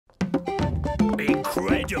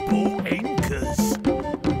Incredible Incas.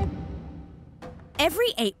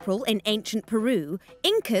 Every April in ancient Peru,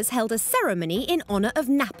 Incas held a ceremony in honour of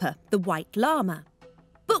Napa, the white llama.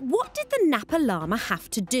 But what did the Napa llama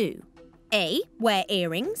have to do? A. Wear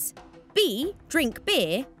earrings. B. Drink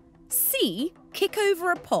beer. C. Kick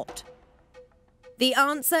over a pot. The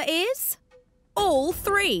answer is all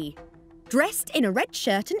three. Dressed in a red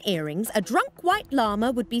shirt and earrings, a drunk white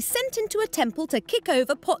llama would be sent into a temple to kick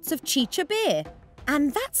over pots of chicha beer.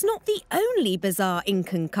 And that's not the only bizarre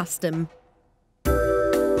Incan custom.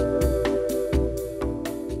 And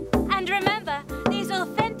remember, these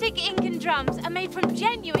authentic Incan drums are made from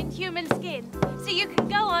genuine human skin, so you can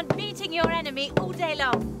go on beating your enemy all day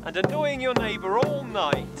long. And annoying your neighbour all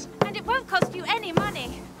night. And it won't cost you any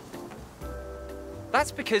money.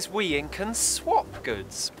 That's because we Incans swap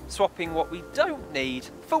goods, swapping what we don't need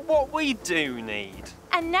for what we do need.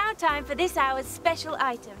 And now time for this hour's special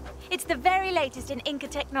item. It's the very latest in Inca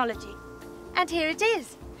technology. And here it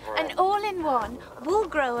is. An all-in-one wool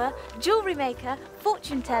grower, jewellery maker,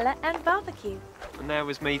 fortune teller and barbecue. And there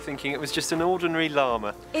was me thinking it was just an ordinary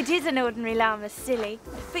llama. It is an ordinary llama, silly.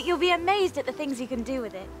 But you'll be amazed at the things you can do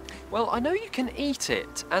with it. Well, I know you can eat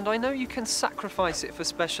it, and I know you can sacrifice it for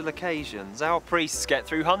special occasions. Our priests get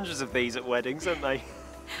through hundreds of these at weddings, don't they?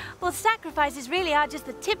 Well, sacrifices really are just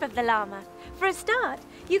the tip of the llama. For a start,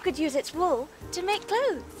 you could use its wool to make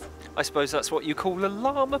clothes. I suppose that's what you call a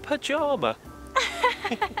llama pyjama.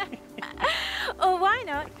 Or why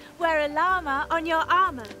not wear a llama on your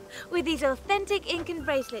armour with these authentic Incan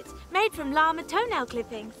bracelets made from llama toenail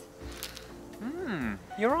clippings.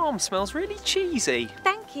 Your arm smells really cheesy.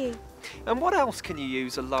 Thank you. And what else can you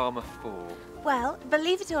use a llama for? Well,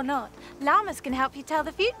 believe it or not, llamas can help you tell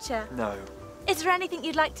the future. No. Is there anything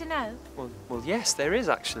you'd like to know? Well, yes, there is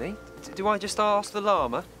actually. Do I just ask the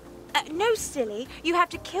llama? No, silly. You have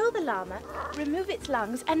to kill the llama, remove its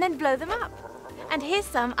lungs, and then blow them up. And here's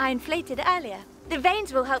some I inflated earlier. The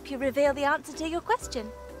veins will help you reveal the answer to your question.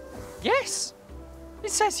 Yes!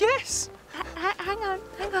 It says yes! Hang on.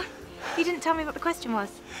 You didn't tell me what the question was.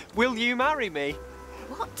 Will you marry me?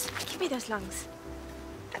 What? Give me those lungs.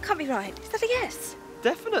 That can't be right. Is that a yes?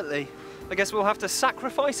 Definitely. I guess we'll have to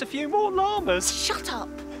sacrifice a few more llamas. Shut up.